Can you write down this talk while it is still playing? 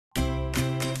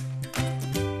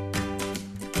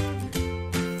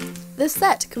The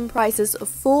set comprises of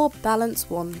 4 balance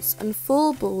wands and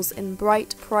 4 balls in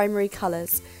bright primary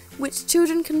colours, which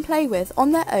children can play with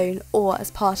on their own or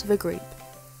as part of a group.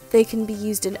 They can be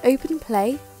used in open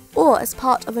play or as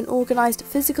part of an organised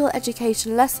physical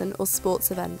education lesson or sports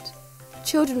event.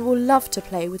 Children will love to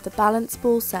play with the balance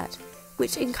ball set,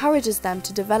 which encourages them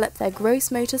to develop their gross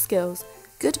motor skills,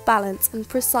 good balance and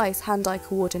precise hand-eye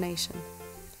coordination.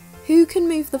 Who can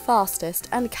move the fastest,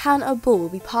 and can a ball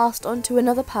be passed on to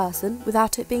another person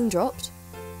without it being dropped?